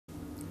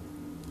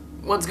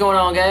What's going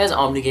on, guys?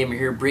 OmniGamer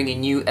here,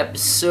 bringing you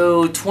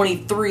episode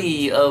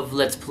 23 of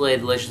Let's Play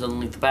The Legends of the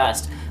Link to the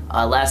Past.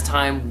 Last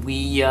time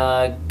we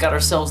got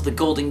ourselves the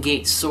Golden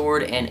Gate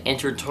Sword and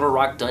entered Turtle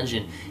Rock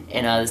Dungeon.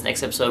 And this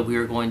next episode we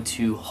are going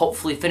to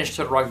hopefully finish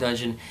Turtle Rock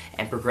Dungeon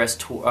and progress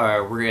to...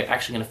 we're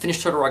actually going to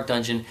finish Turtle Rock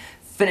Dungeon,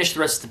 finish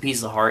the rest of the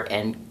Pieces of Heart,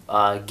 and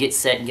get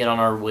set and get on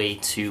our way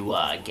to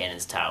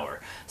Ganon's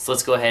Tower. So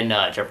let's go ahead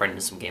and jump right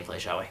into some gameplay,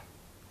 shall we?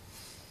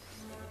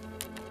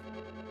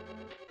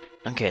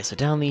 Okay, so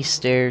down these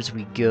stairs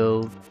we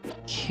go.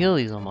 Kill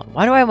these almost.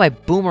 Why do I have my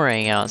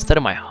boomerang out instead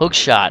of my hook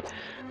shot?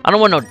 I don't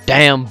want no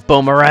damn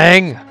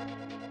boomerang!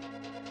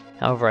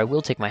 However, I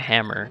will take my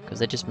hammer, because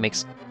that just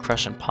makes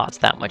crushing pots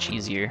that much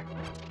easier.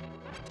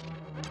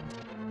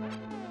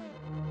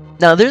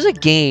 Now, there's a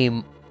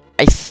game,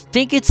 I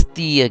think it's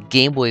the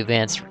Game Boy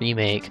Advance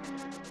remake,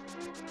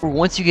 where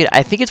once you get,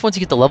 I think it's once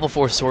you get the level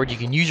 4 sword, you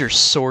can use your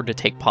sword to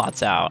take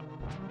pots out.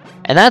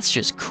 And that's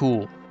just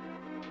cool.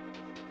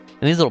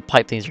 And these little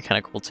pipe things are kind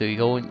of cool too. You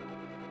go and,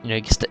 you know,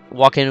 you just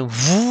walk in and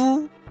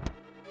woo!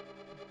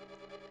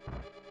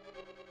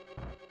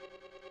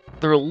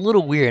 They're a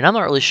little weird. And I'm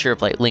not really sure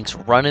if like Link's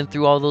running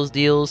through all those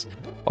deals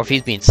or if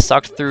he's being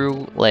sucked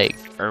through, like,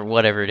 or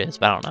whatever it is,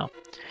 but I don't know.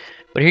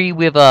 But here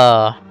we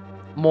have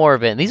more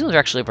of it. And these ones are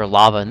actually over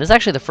lava, and this is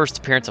actually the first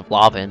appearance of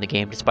lava in the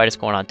game, despite us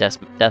going on Death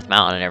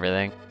Mountain and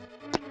everything.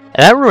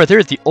 And that room right there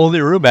is the only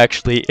room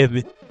actually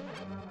in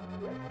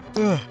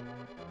the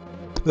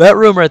that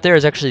room right there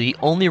is actually the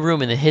only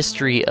room in the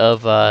history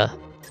of A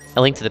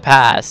Link to the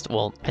Past.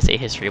 Well, I say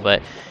history, but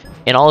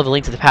in all of A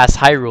Link to the Past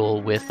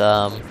Hyrule with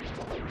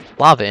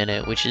lava in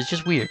it, which is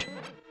just weird.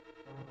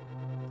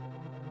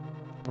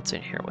 What's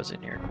in here? What's in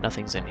here?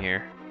 Nothing's in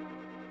here.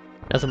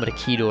 Nothing but a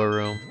key to a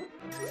room.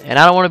 And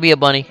I don't want to be a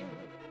bunny.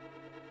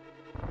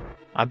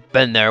 I've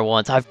been there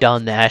once. I've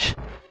done that.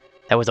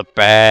 That was a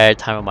bad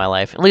time of my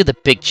life. And look at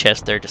the big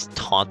chest there just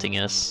taunting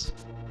us.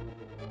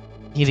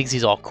 He thinks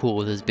he's all cool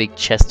with his big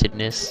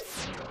chestedness.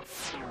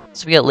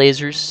 So we got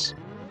lasers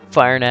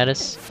firing at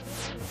us.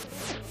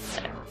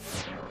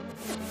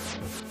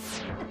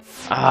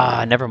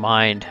 Ah, never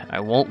mind. I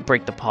won't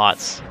break the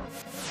pots.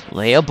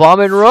 Lay a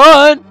bomb and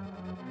run!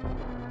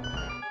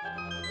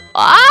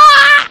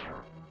 Ah!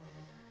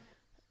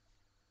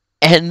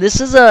 And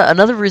this is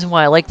another reason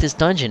why I like this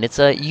dungeon. It's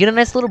you get a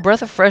nice little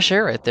breath of fresh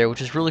air right there,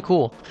 which is really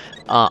cool.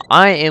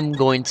 I am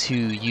going to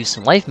use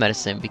some life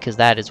medicine because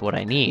that is what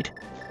I need.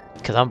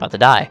 Because I'm about to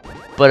die.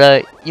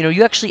 But you know,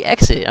 you actually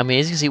exit. I mean,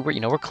 as you can see,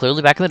 we're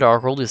clearly back in the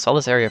Dark World. We saw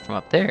this area from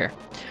up there.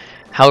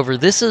 However,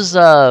 this is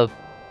a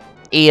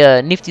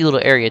nifty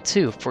little area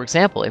too. For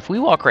example, if we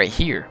walk right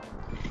here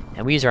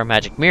and we use our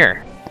magic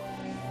mirror,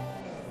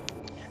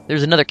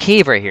 there's another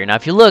cave right here. Now,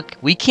 if you look,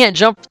 we can't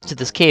jump to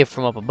this cave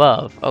from up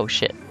above. Oh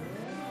shit,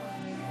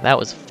 that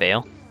was a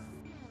fail.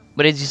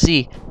 But as you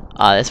see,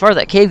 as far as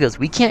that cave goes,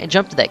 we can't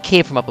jump to that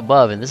cave from up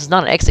above. And this is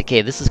not an exit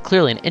cave. This is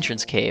clearly an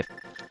entrance cave.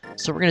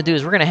 So what we're going to do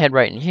is we're going to head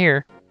right in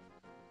here.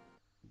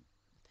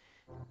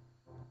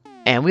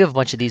 And we have a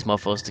bunch of these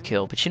mofos to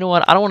kill. But you know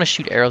what? I don't want to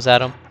shoot arrows at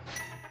them.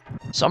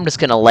 So I'm just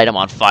going to light them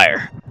on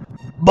fire.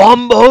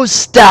 Bombo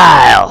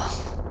style!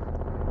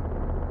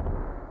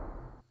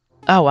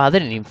 Oh, wow. They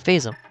didn't even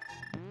phase them.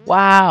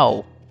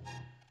 Wow.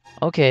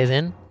 Okay,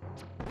 then.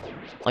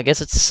 I guess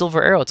it's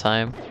silver arrow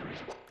time.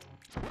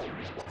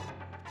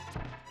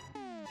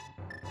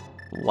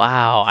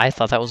 Wow. I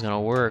thought that was going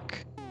to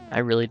work. I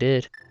really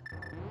did.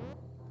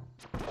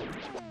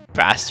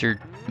 Bastard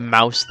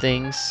mouse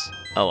things.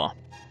 Oh well.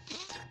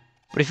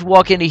 But if you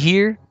walk into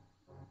here,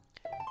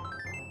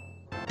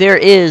 there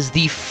is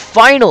the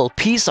final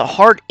piece of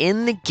heart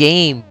in the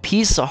game.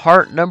 Piece of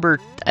heart number,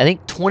 I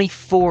think,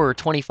 24 or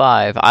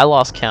 25. I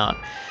lost count.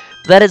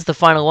 But that is the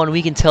final one.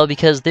 We can tell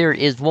because there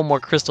is one more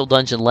crystal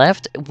dungeon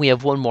left. We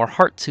have one more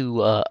heart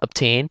to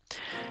obtain.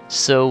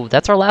 So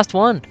that's our last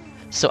one.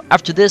 So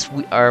after this,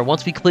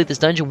 once we complete this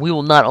dungeon, we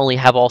will not only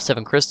have all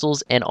 7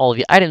 crystals and all of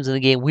the items in the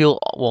game. Well,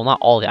 not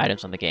all the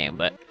items in the game,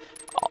 but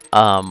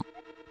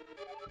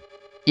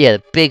yeah,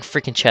 the big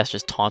freaking chest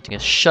is taunting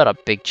us. Shut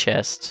up, big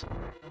chest.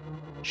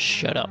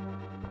 Shut up.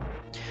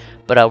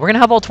 But we're gonna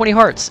have all 20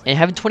 hearts, and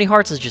having 20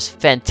 hearts is just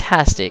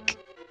fantastic.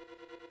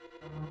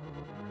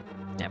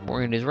 Yeah, what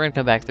we're gonna do is we're gonna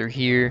come back through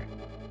here.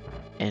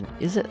 And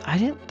is it? I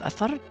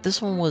thought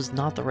this one was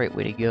not the right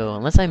way to go,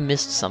 unless I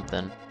missed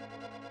something.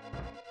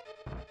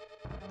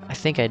 I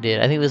think I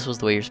did. I think this was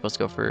the way you're supposed to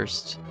go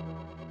first.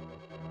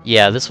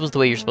 Yeah, this was the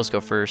way you're supposed to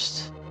go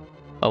first.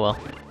 Oh well.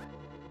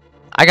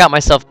 I got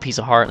myself a piece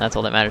of heart, and that's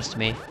all that matters to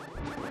me.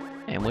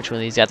 And which one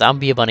of these guys?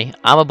 I'm a bunny.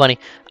 I'm a bunny.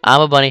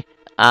 I'm a bunny.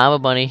 I'm a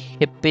bunny.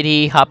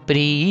 Hippity hoppity,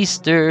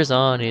 Easter's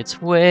on its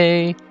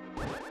way.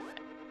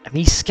 And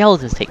these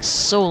skeletons take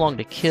so long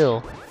to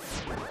kill.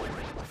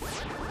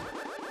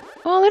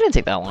 Well, they didn't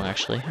take that long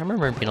actually. I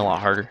remember it being a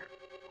lot harder.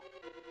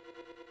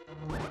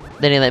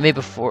 Then that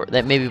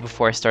may be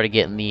before I started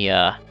getting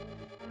the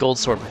gold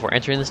sword before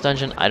entering this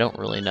dungeon. I don't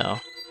really know.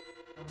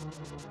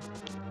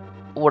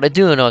 What I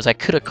do know is I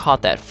could have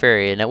caught that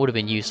fairy, and that would have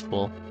been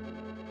useful.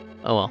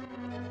 Oh well.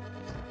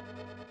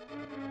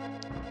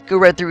 Go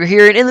right through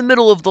here, and in the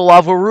middle of the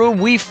lava room,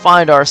 we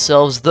find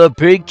ourselves the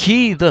big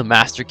key, the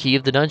master key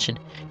of the dungeon.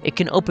 It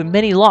can open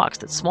many locks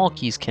that small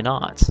keys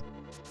cannot.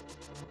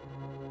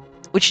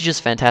 Which is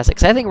just fantastic.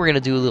 So I think we're going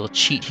to do a little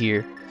cheat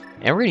here,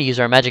 and we're going to use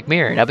our magic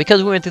mirror. Now,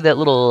 because we went through that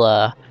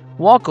little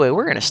walkway,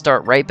 we're going to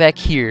start right back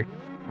here,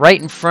 right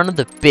in front of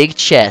the big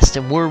chest,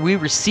 and where we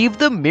receive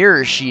the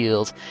mirror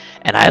shield.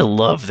 And I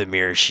love the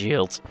mirror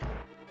shield.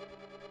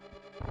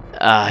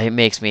 It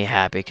makes me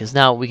happy, because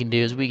now what we can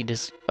do is we can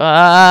just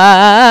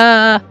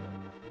not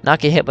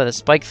get hit by the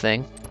spike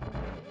thing.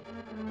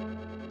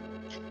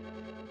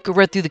 Go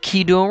right through the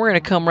key door. We're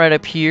going to come right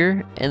up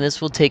here, and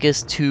this will take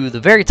us to the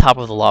very top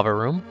of the lava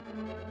room.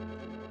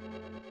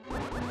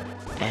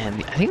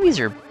 And I think these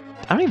are...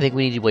 I don't even think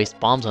we need to waste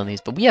bombs on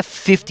these, but we have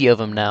 50 of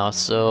them now,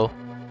 so...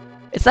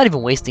 It's not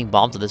even wasting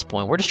bombs at this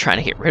point. We're just trying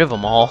to get rid of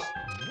them all.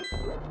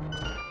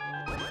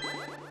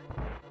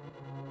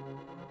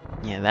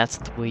 Yeah, that's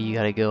the way you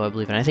gotta go, I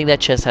believe. And I think that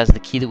chest has the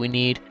key that we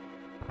need.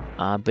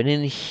 But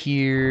in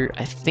here,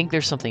 I think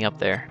there's something up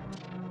there.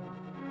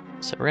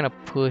 So we're gonna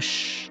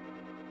push...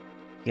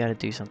 You gotta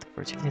do something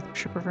first. You can hit the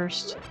tripper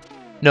first?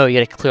 No, you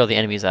gotta clear all the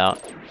enemies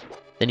out.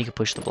 Then you can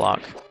push the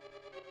block.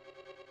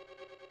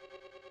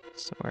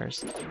 So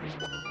where's...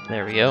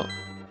 There we go.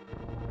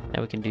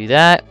 Now we can do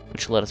that,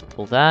 which will let us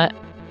pull that.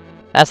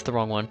 That's the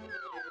wrong one.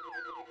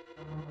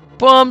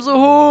 Bombs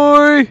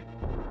ahoy!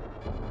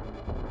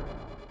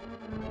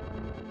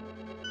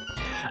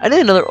 I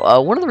think another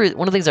one of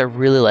the things I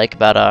really like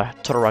about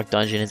Turtle Rock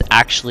Dungeon is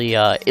actually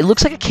it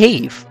looks like a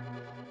cave,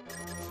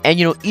 and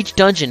you know each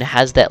dungeon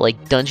has that like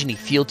dungeony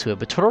feel to it.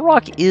 But Turtle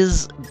Rock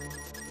is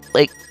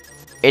like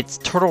it's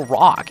Turtle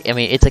Rock. I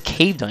mean it's a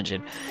cave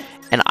dungeon,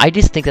 and I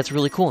just think that's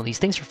really cool. And these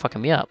things are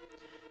fucking me up.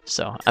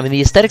 So I mean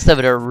the aesthetics of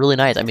it are really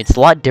nice. I mean it's a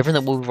lot different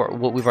than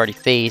what we've already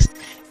faced,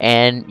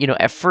 and you know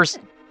at first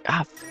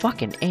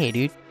fucking A,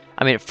 dude.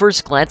 I mean at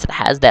first glance it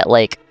has that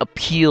like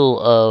appeal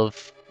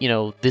of. You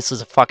know, this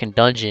is a fucking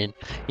dungeon.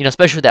 You know,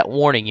 especially with that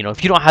warning, you know,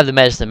 if you don't have the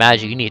medicine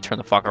magic, you need to turn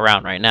the fuck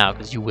around right now,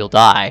 because you will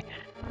die.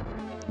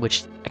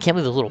 Which, I can't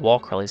believe the little wall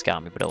crawlies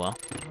got me, but oh well.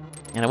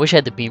 And I wish I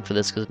had the beam for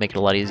this, because it'd make it a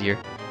lot easier.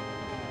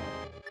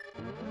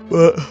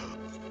 But...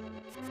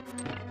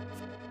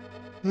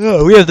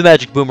 Oh, we have the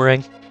magic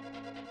boomerang.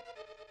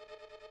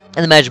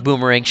 And the magic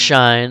boomerang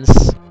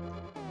shines.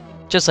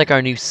 Just like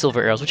our new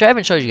silver arrows, which I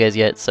haven't showed you guys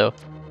yet, so...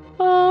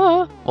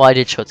 well, I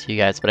did show it to you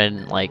guys, but I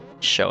didn't, like,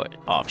 show it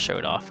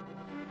off.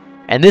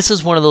 And this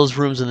is one of those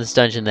rooms in this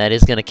dungeon that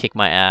is going to kick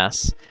my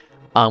ass.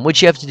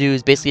 What you have to do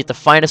is basically you have to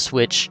find a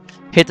switch,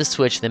 hit the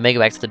switch, then make it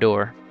back to the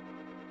door.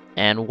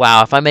 And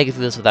wow, if I make it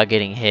through this without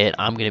getting hit,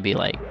 I'm going to be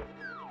like,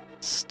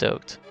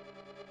 stoked.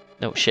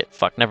 No, shit,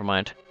 fuck, never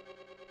mind.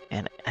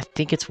 And I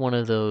think it's one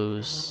of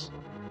those...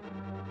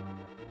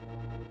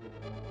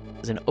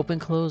 Is it an open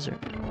close or...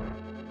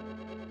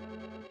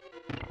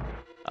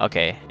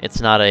 Okay,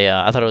 it's not a,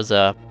 I thought it was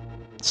a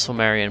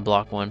Sumerian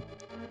block one.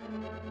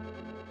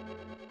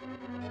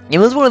 You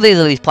know, this is one of the things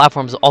of these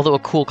platforms, although a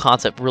cool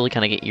concept, really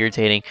kind of get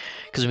irritating.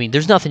 Because, I mean,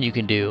 there's nothing you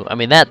can do. I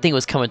mean, that thing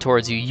was coming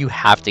towards you. You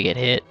have to get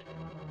hit.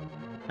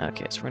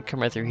 Okay, so we're going to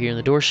come right through here. And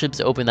the door should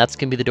be open. That's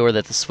going to be the door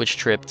that the switch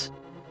tripped.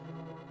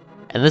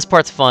 And this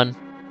part's fun.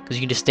 Because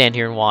you can just stand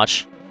here and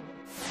watch.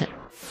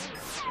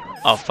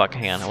 Oh, fuck.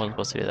 Hang on. I wasn't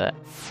supposed to do that.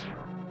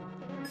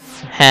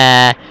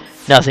 Ha!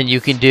 Nothing you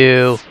can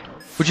do.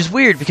 Which is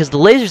weird, because the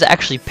laser's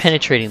actually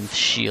penetrating the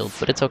shield.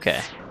 But it's okay.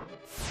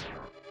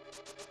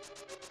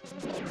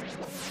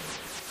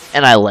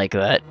 And I like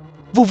that.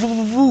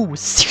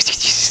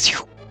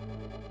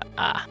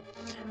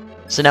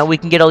 So now we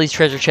can get all these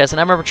treasure chests. And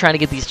I remember trying to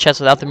get these chests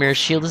without the mirror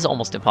shield. This is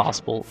almost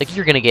impossible. Like,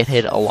 you're going to get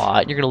hit a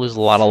lot. You're going to lose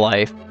a lot of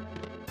life.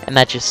 And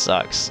that just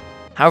sucks.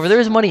 However, there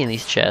is money in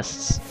these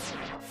chests.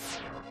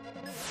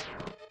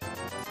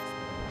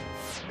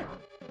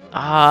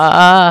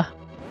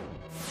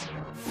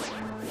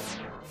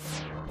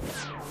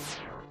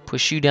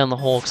 Push you down the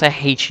hole, because I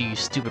hate you, you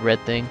stupid red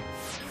thing.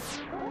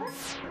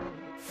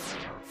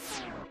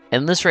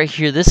 And this right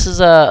here, this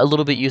is a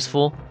little bit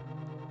useful.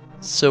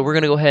 So we're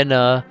going to go ahead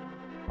and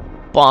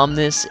bomb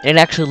this. It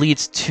actually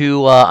leads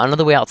to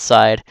another way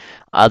outside.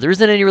 There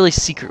isn't any really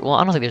secret... Well,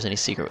 I don't think there's any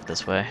secret with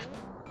this way.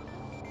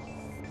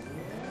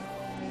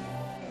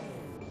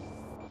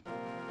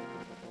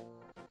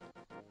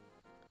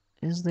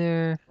 Is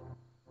there...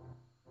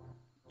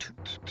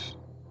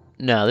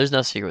 No, there's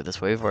no secret with this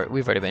way.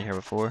 We've already been here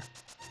before.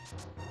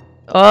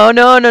 Oh,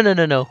 no.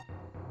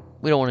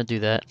 We don't want to do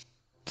that.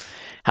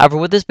 However,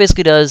 what this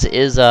basically does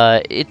is,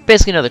 it's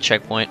basically another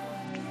checkpoint.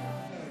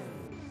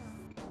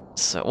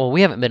 So, well,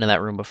 we haven't been in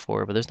that room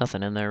before, but there's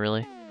nothing in there,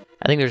 really.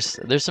 I think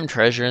there's some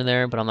treasure in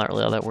there, but I'm not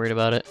really all that worried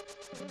about it.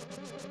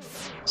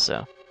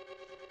 So,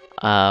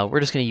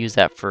 we're just going to use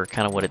that for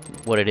kind of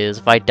what it is.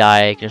 If I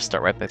die, I can just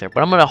start right back there.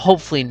 But I'm going to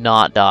hopefully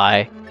not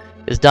die.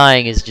 Because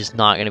dying is just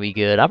not going to be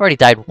good. I've already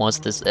died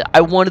once.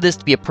 I wanted this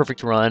to be a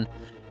perfect run.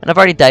 And I've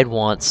already died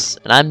once.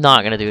 And I'm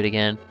not going to do it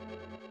again.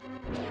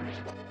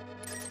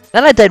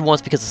 And I died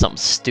once because of something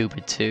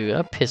stupid, too.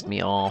 That pissed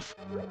me off.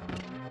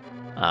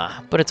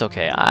 But it's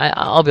okay.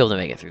 I'll be able to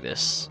make it through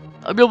this.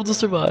 I'll be able to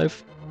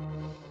survive.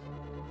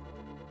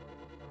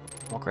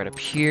 Walk right up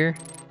here.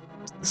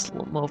 This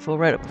little mofo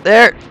right up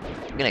there.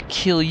 I'm gonna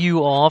kill you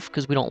off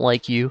because we don't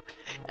like you.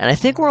 And I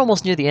think we're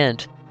almost near the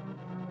end.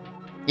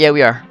 Yeah,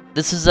 we are.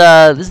 This is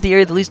the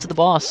area that leads to the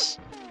boss.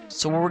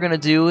 So what we're gonna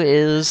do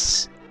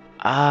is,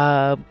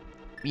 yeah,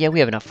 we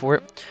have enough for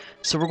it.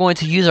 So we're going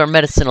to use our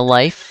medicine of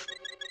life,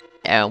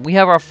 and we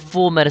have our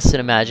full medicine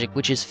of magic,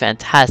 which is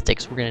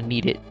fantastic. So we're gonna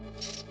need it.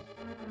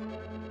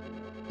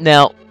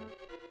 Now,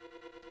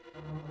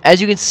 as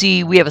you can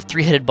see, we have a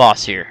three-headed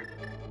boss here.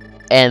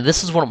 And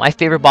this is one of my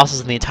favorite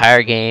bosses in the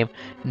entire game,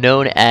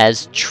 known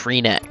as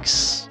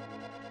Treenex.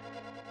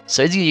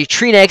 So as you see,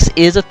 Treenex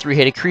is a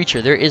three-headed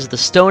creature. There is the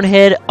stone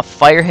head, a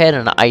fire head,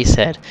 and an ice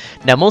head.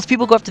 Now most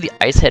people go after the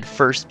ice head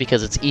first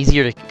because it's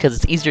easier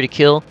to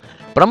kill.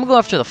 But I'm gonna go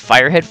after the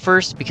fire head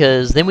first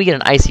because then we get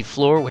an icy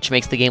floor, which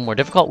makes the game more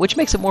difficult, which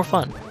makes it more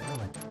fun.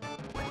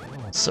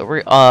 So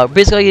we're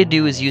basically all you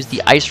do is use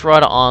the ice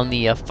rod on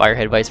the fire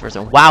head, vice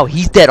versa. Wow,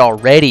 he's dead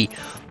already.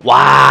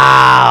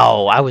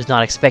 Wow, I was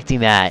not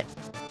expecting that.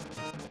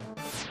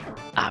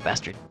 Ah,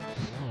 bastard.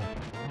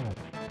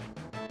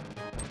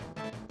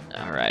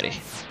 Alrighty.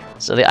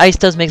 So the ice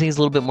does make things a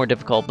little bit more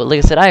difficult, but like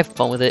I said, I have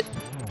fun with it.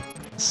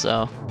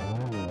 So.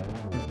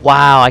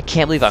 Wow, I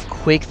can't believe how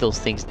quick those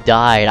things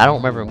died. I don't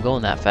remember them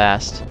going that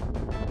fast.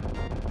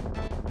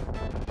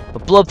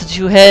 But blow up the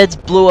two heads,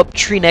 blow up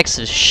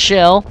Treenex's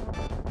shell.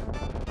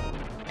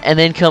 And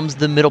then comes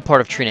the middle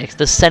part of Treenex,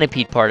 the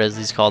centipede part as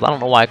he's called. I don't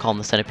know why I call him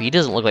the centipede. He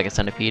doesn't look like a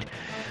centipede.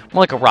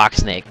 More like a rock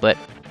snake, but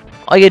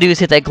all you gotta do is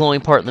hit that glowing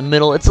part in the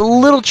middle. It's a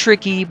little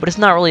tricky, but it's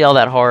not really all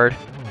that hard.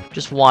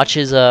 Just watch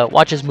his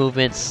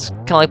movements.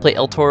 Kind of like play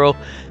El Toro.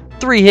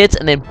 3 hits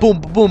and then boom,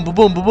 boom, boom,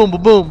 boom, boom, boom,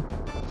 boom, boom.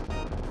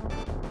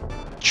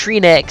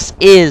 Treenex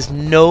is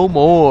no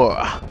more.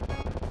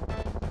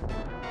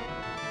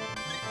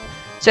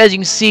 So as you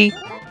can see,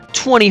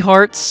 20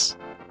 hearts.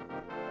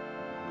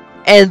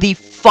 And the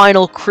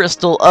final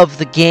crystal of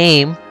the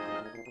game,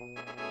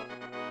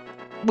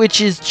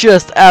 which is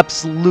just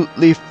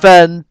absolutely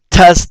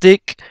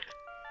fantastic.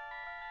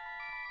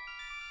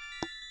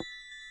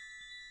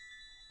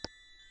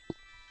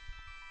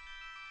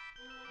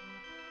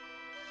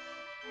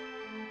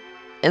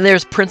 And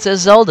there's Princess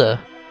Zelda.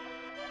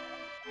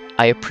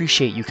 I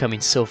appreciate you coming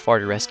so far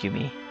to rescue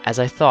me, as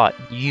I thought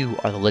you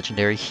are the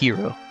legendary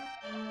hero.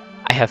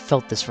 I have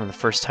felt this from the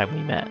first time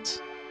we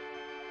met.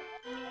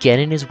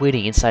 Ganon is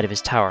waiting inside of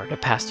his tower to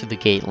pass through the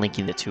gate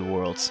linking the two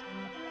worlds.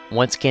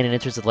 Once Ganon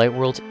enters the light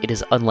world, it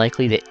is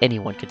unlikely that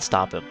anyone can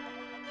stop him.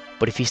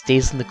 But if he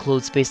stays in the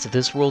closed space of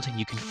this world,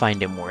 you can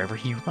find him wherever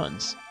he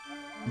runs.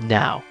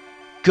 Now,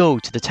 go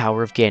to the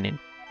Tower of Ganon.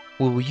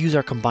 We will use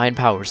our combined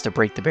powers to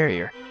break the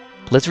barrier.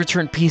 Let's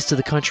return peace to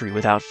the country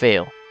without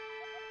fail.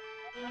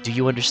 Do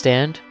you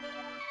understand?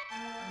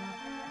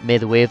 May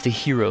the way of the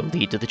hero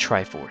lead to the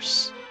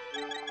Triforce.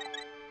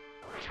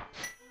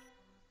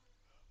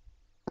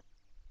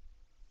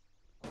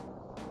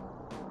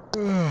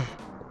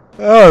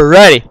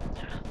 Alrighty.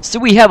 So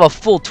we have a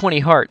full 20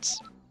 hearts.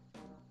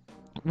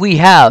 We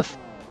have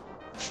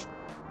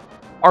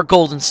our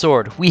golden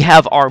sword. We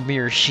have our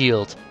mirror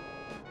shield.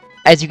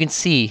 As you can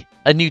see,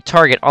 a new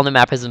target on the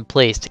map has been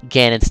placed,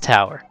 Ganon's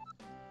Tower.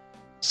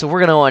 So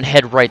we're gonna go and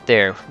head right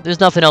there. There's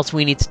nothing else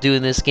we need to do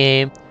in this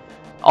game.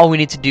 All we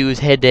need to do is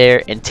head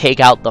there and take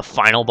out the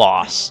final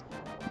boss,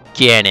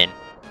 Ganon.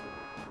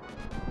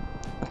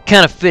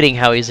 Kind of fitting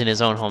how he's in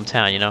his own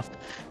hometown, you know?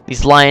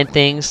 These lion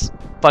things,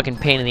 fucking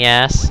pain in the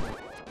ass.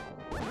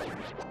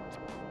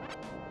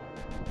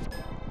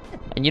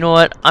 And you know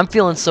what? I'm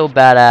feeling so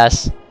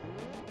badass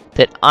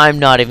that I'm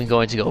not even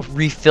going to go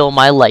refill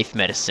my life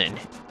medicine.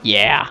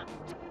 Yeah.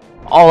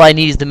 All I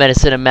need is the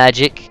medicine of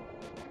magic.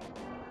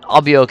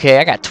 I'll be okay.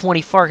 I got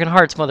 20 fucking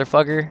hearts,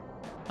 motherfucker.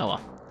 Oh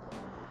well.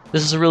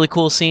 This is a really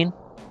cool scene.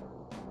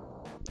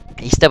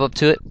 You step up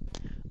to it.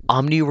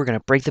 Omni, we're gonna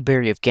break the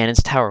barrier of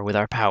Ganon's Tower with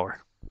our power.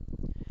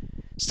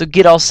 So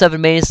get all 7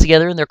 maidens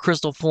together in their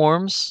crystal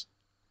forms.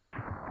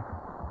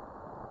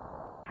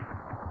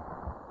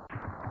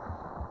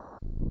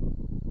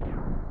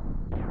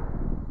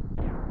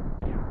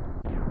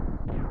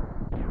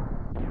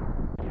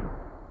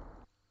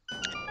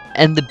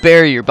 And the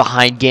barrier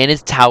behind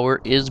Ganon's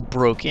Tower is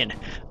broken.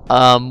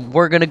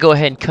 We're going to go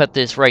ahead and cut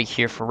this right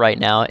here for right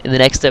now. In the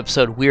next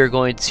episode, we are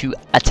going to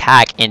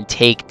attack and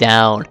take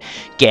down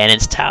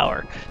Ganon's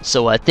Tower.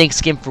 So thanks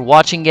again for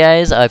watching,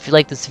 guys. If you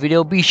like this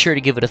video, be sure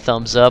to give it a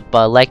thumbs up.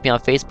 Like me on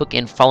Facebook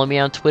and follow me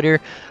on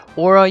Twitter.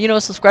 Or, you know,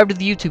 subscribe to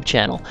the YouTube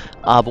channel.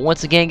 But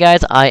once again,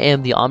 guys, I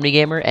am the Omni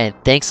Gamer, and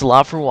thanks a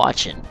lot for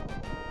watching.